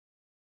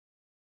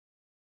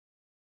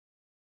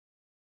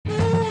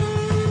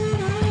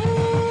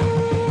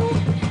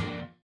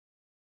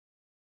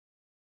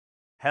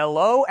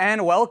Hello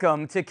and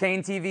welcome to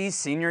KeanTV's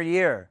senior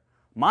year.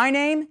 My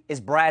name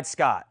is Brad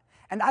Scott,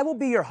 and I will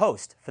be your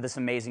host for this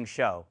amazing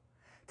show.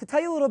 To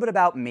tell you a little bit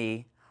about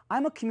me,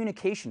 I'm a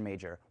communication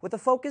major with a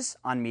focus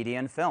on media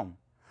and film.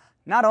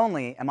 Not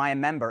only am I a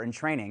member in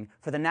training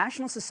for the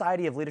National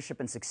Society of Leadership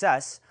and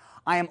Success,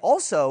 I am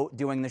also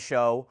doing the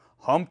show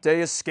Hump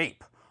Day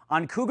Escape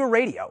on Cougar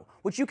Radio,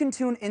 which you can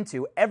tune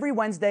into every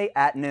Wednesday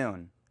at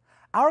noon.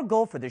 Our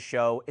goal for this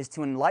show is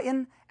to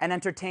enlighten and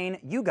entertain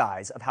you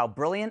guys of how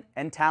brilliant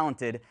and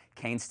talented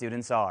Kean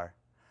students are.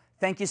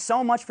 Thank you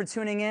so much for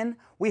tuning in.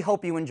 We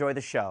hope you enjoy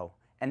the show.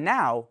 And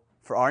now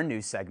for our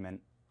news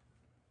segment.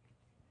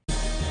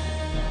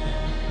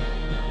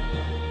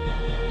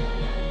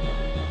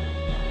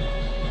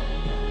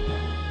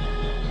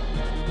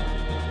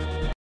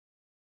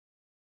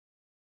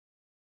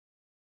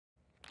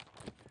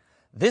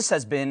 This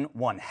has been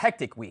one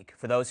hectic week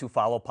for those who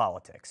follow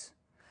politics.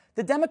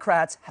 The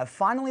Democrats have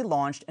finally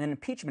launched an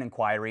impeachment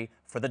inquiry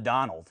for the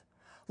Donald,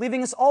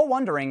 leaving us all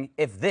wondering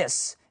if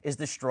this is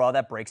the straw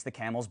that breaks the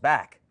camel's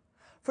back.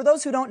 For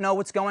those who don't know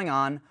what's going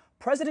on,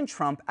 President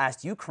Trump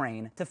asked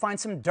Ukraine to find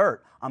some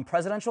dirt on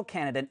presidential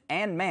candidate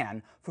and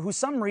man for who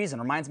some reason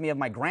reminds me of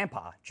my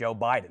grandpa, Joe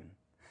Biden.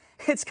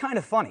 It's kind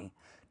of funny.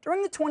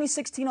 During the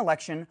 2016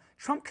 election,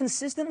 Trump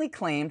consistently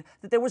claimed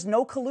that there was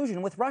no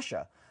collusion with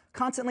Russia,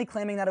 constantly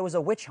claiming that it was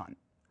a witch hunt.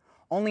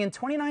 Only in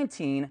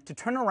 2019 to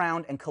turn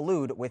around and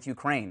collude with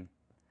Ukraine.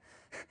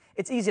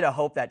 It's easy to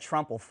hope that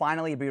Trump will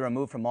finally be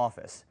removed from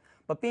office,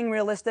 but being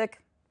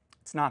realistic,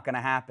 it's not going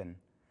to happen.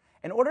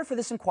 In order for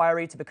this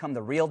inquiry to become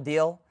the real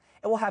deal,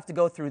 it will have to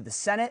go through the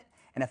Senate,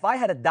 and if I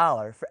had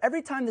 $1 for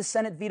every time the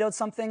Senate vetoed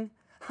something,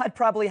 I'd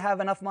probably have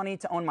enough money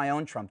to own my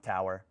own Trump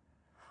Tower.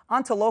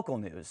 On to local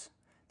news.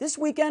 This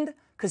weekend,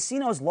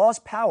 casinos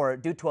lost power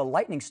due to a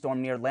lightning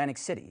storm near Atlantic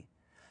City.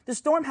 The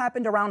storm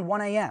happened around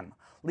 1 a.m.,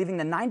 leaving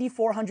the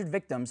 9,400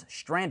 victims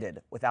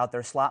stranded without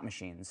their slot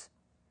machines.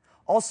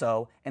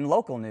 Also, in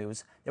local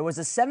news, there was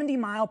a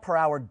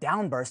 70-mile-per-hour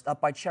downburst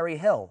up by Cherry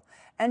Hill.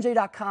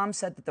 NJ.com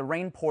said that the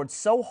rain poured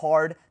so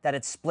hard that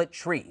it split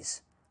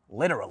trees.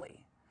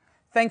 Literally.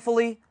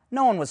 Thankfully,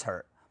 no one was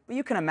hurt, but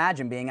you can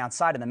imagine being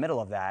outside in the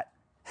middle of that.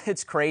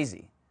 It's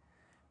crazy.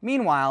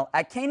 Meanwhile,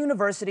 at Kean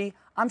University,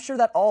 I'm sure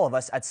that all of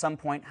us at some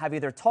point have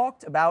either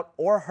talked about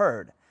or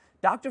heard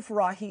Dr.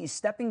 Farahi is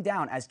stepping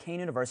down as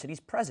Kean University's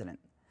president.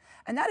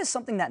 And that is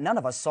something that none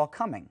of us saw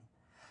coming.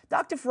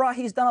 Dr.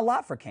 Farahi has done a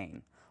lot for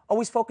Kean,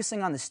 always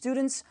focusing on the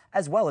students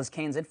as well as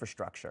Kean's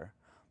infrastructure.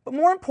 But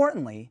more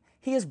importantly,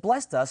 he has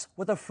blessed us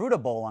with a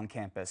Fruita Bowl on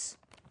campus.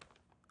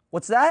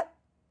 What's that?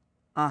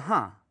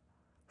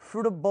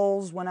 Fruita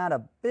Bowls went out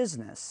of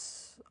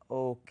business.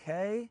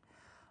 Okay,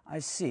 I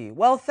see.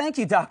 Well, thank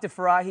you, Dr.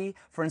 Farahi,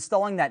 for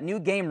installing that new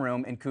game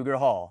room in Cougar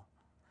Hall.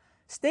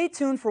 Stay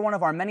tuned for one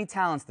of our many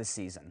talents this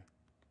season.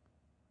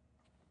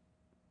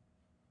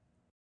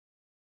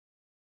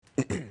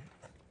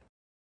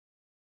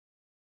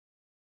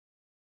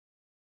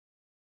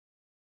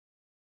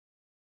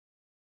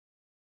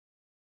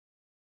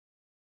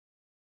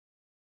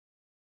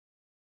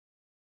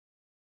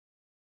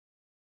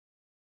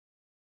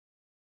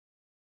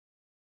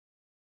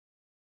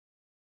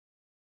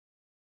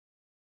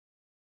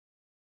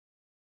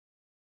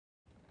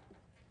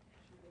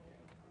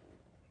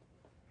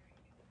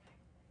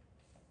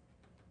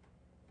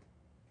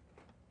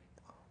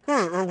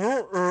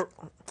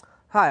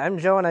 Hi, I'm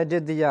Joe, and I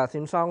did the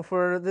theme song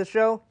for this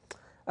show,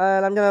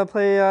 and I'm going to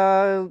play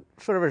a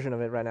shorter version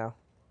of it right now.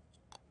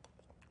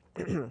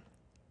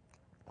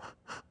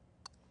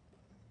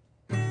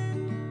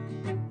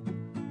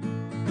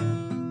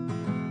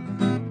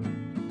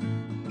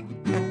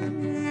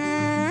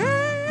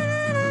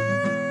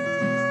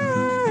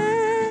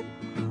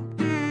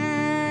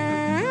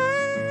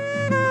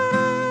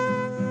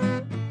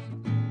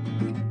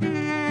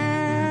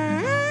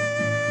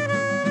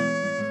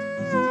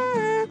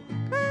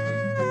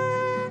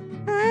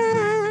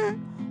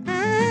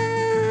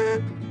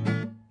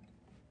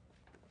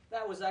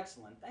 That was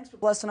excellent. Thanks for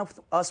blessing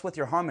us with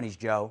your harmonies,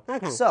 Joe.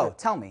 So,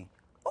 tell me,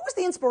 what was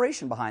the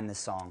inspiration behind this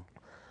song?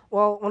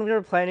 Well, when we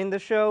were planning the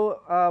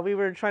show, we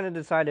were trying to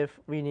decide if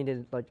we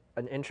needed like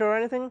an intro or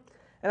anything,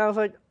 and I was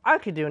like, I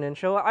could do an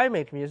intro. I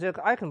make music.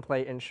 I can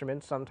play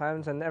instruments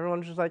sometimes, and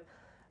everyone's just like,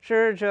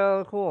 sure,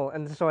 Joe, cool.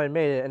 And so I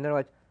made it, and they're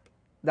like,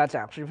 that's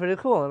actually pretty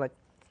cool. And like,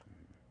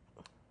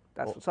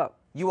 that's what's up.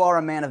 You are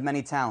a man of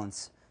many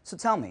talents. So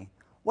tell me,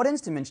 what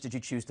instruments did you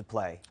choose to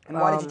play, and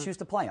why did you choose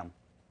to play them?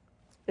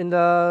 In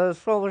the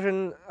solo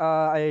version,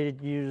 I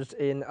used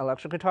an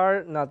electric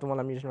guitar, not the one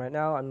I'm using right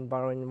now. I'm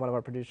borrowing one of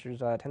our producers,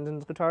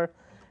 Tenzin's guitar.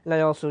 And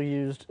I also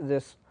used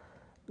this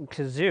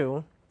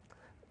kazoo.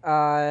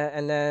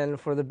 And then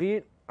for the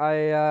beat,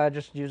 I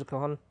just used a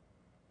cajon.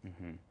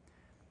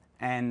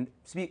 And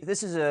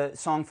this is a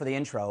song for the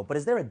intro, but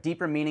is there a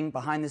deeper meaning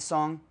behind this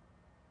song?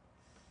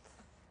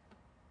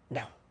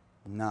 No.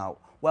 No.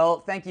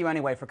 Well, thank you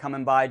anyway for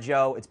coming by,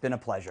 Joe. It's been a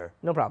pleasure.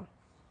 No problem.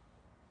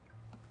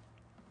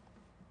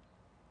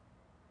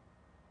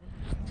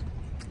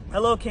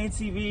 Hello,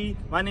 KeanTV.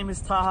 My name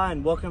is Taha,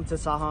 and welcome to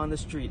Taha on the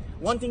Street.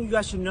 One thing you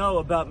guys should know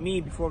about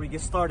me before we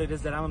get started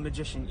is that I'm a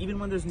magician. Even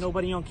when there's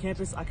nobody on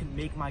campus, I can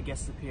make my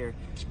guests appear.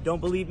 Don't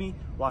believe me?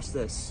 Watch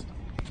this.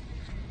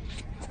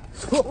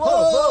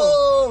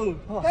 Whoa!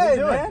 Whoa! Hey,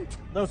 man.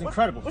 That was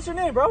incredible. What's your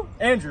name, bro?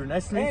 Andrew,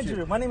 nice to meet you.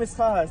 Andrew. My name is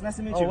Taha. It's nice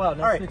to meet you. Oh, wow.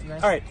 Nice to meet you,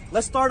 man. All right.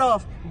 Let's start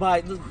off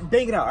by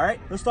bang it out, all right?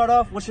 Let's start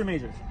off. What's your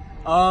major?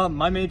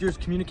 My major is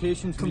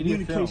communications, media,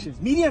 and film.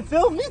 Media and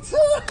film? Me too.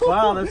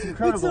 Wow, that's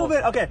incredible. Me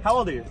too, man. Okay, how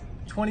old are you?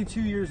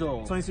 22 years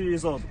old. 22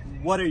 years old.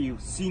 What are you?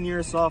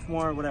 Senior,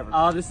 sophomore,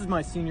 whatever? This is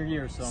my senior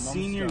year, so I'm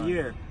senior almost done.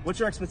 year. What's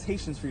your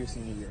expectations for your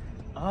senior year?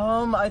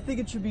 I think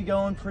it should be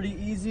going pretty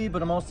easy,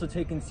 but I'm also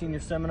taking senior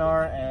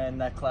seminar,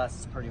 and that class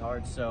is pretty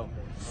hard, so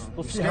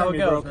we'll see how it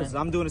goes, because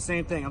I'm doing the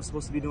same thing. I'm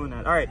supposed to be doing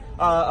that. All right.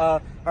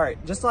 All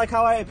right. Just like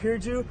how I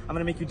appeared you, I'm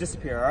gonna make you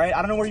disappear. All right.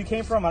 I don't know where you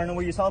came from. I don't know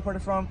where you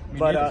teleported from. Me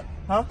but neither.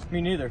 huh?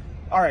 Me neither.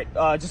 All right.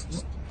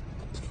 Just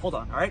hold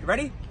on. All right.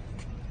 Ready? You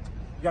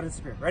gotta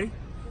disappear. Ready?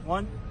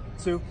 1,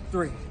 2,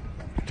 3.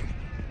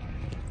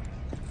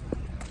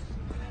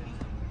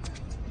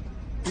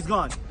 He's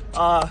gone.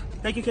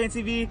 Thank you,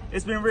 KeanTV.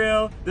 It's been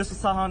real. This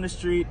was Taha on the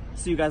Street.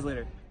 See you guys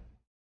later.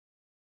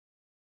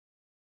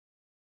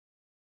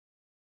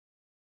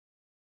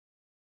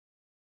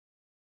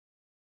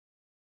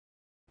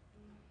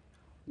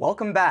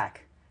 Welcome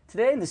back.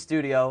 Today in the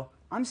studio,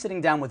 I'm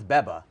sitting down with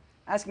Beba,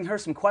 asking her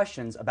some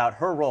questions about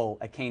her role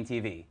at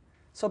KeanTV.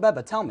 So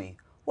Beba, tell me,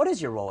 what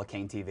is your role at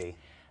KeanTV?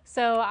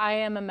 So I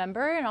am a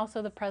member and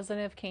also the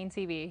president of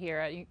KeanTV here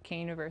at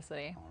Kean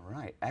University. All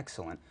right,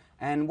 excellent.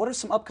 And what are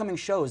some upcoming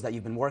shows that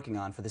you've been working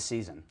on for the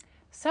season?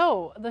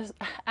 So,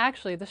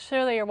 actually, the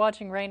show that you're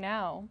watching right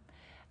now.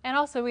 And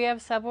also, we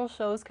have several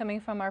shows coming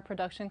from our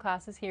production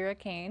classes here at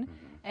Kean.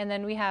 And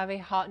then we have a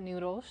hot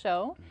noodle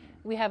show.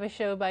 We have a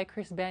show by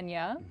Chris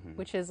Benya,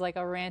 which is like a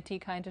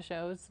ranty kind of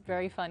show. It's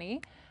very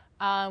funny.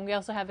 We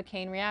also have a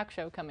Kean React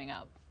show coming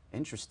up.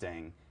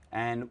 Interesting.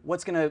 And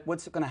what's gonna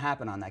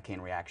happen on that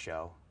Kean React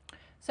show?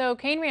 So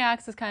Kean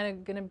Reacts is kind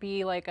of gonna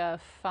be like a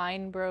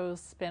Fine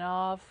Bros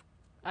spin-off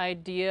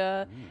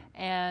idea,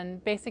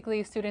 and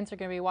basically students are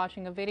going to be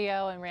watching a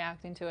video and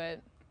reacting to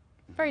it.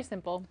 Very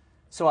simple.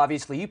 So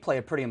obviously you play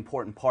a pretty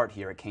important part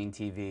here at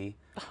KeanTV.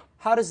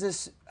 How does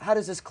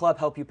this club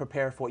help you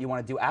prepare for what you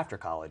want to do after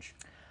college?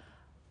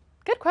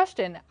 Good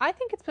question. I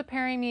think it's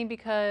preparing me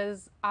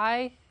because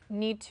I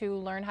need to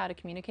learn how to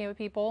communicate with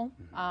people,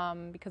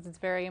 because it's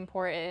very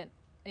important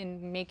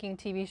in making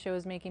TV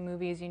shows, making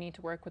movies. You need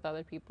to work with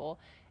other people,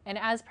 and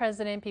as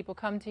president, people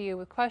come to you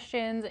with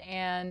questions,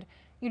 and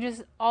you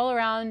just, all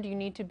around, you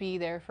need to be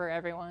there for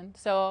everyone.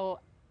 So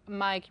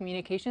my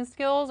communication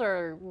skills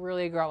are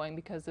really growing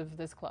because of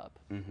this club.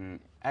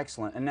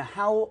 Excellent. And now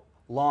how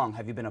long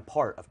have you been a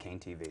part of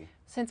KeanTV?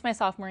 Since my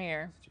sophomore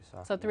year,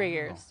 so 3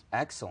 years.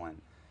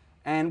 Excellent.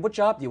 And what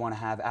job do you want to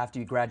have after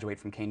you graduate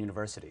from Kean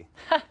University?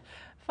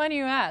 Funny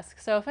you ask.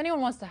 So if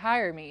anyone wants to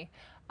hire me,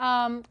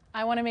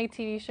 I want to make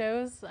TV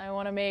shows, I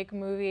want to make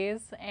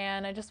movies,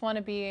 and I just want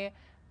to be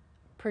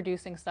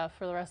producing stuff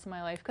for the rest of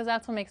my life, because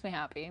that's what makes me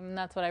happy, and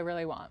that's what I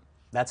really want.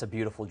 That's a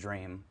beautiful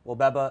dream. Well,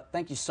 Beba,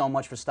 thank you so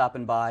much for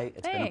stopping by.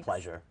 It's been a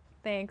pleasure.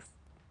 Thanks.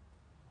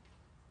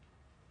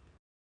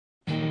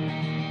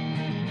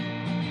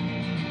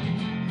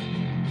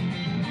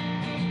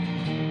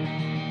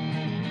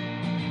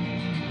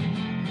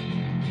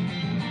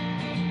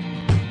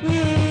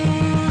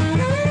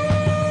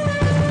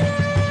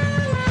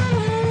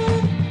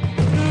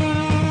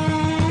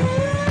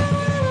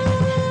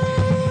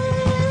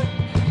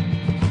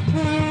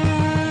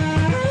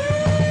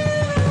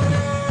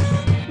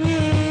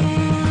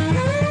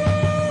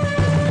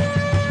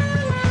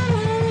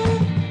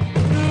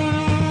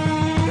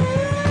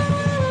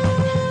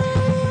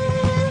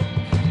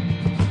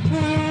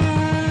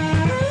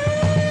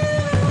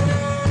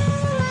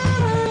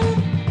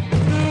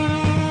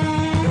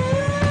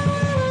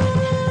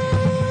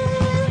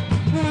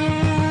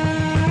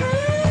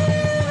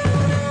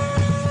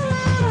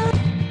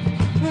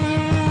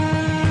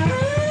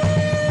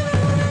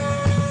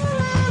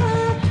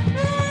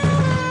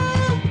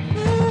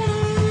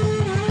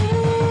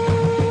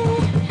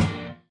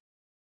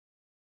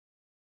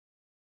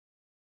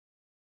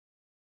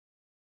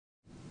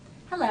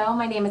 Hello,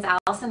 my name is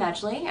Allison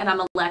Edgley, and I'm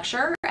a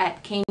lecturer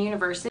at Kean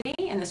University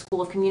in the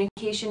School of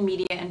Communication,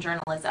 Media, and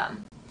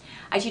Journalism.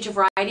 I teach a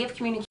variety of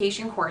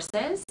communication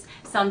courses,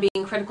 some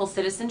being critical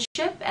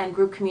citizenship and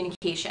group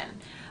communication.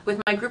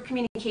 With my group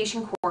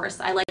communication course,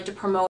 I like to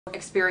promote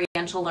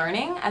experiential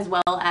learning as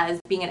well as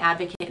being an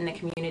advocate in the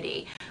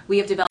community. We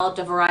have developed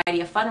a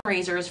variety of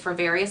fundraisers for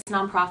various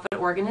nonprofit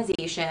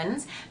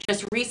organizations.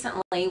 Just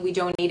recently, we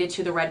donated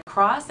to the Red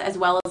Cross as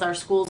well as our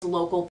school's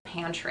local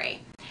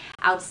pantry.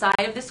 Outside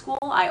of the school,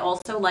 I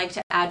also like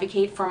to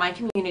advocate for my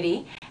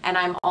community, and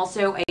I'm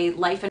also a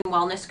life and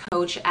wellness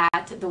coach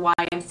at the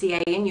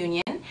YMCA in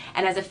Union.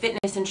 And as a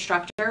fitness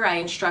instructor, I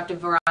instruct a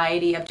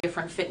variety of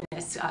different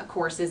fitness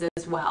courses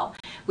as well.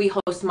 We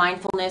host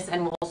mindfulness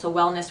and also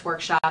wellness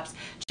workshops,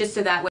 just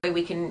so that way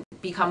we can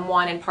become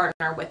one and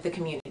partner with the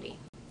community.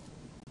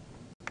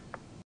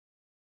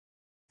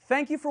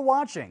 Thank you for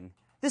watching.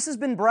 This has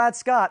been Brad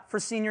Scott for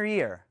Senior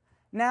Year.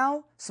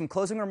 Now, some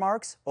closing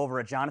remarks over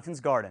at Jonathan's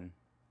Garden.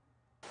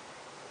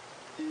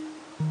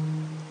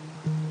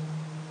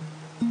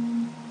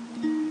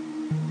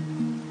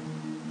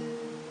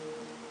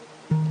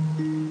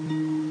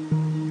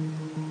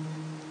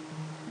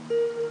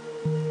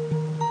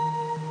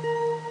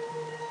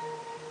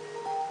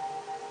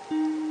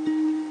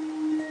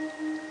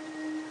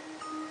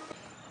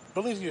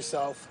 Believe in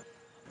yourself.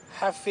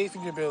 Have faith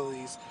in your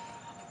abilities.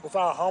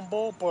 Without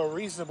humble but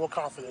reasonable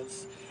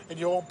confidence in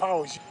your own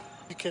powers,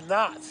 you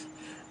cannot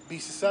be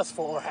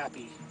successful or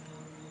happy.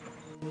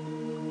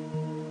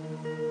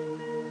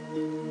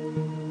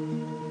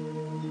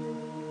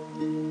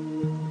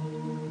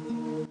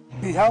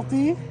 Be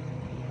healthy,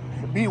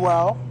 be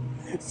well.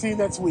 See you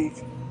next week.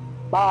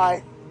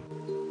 Bye.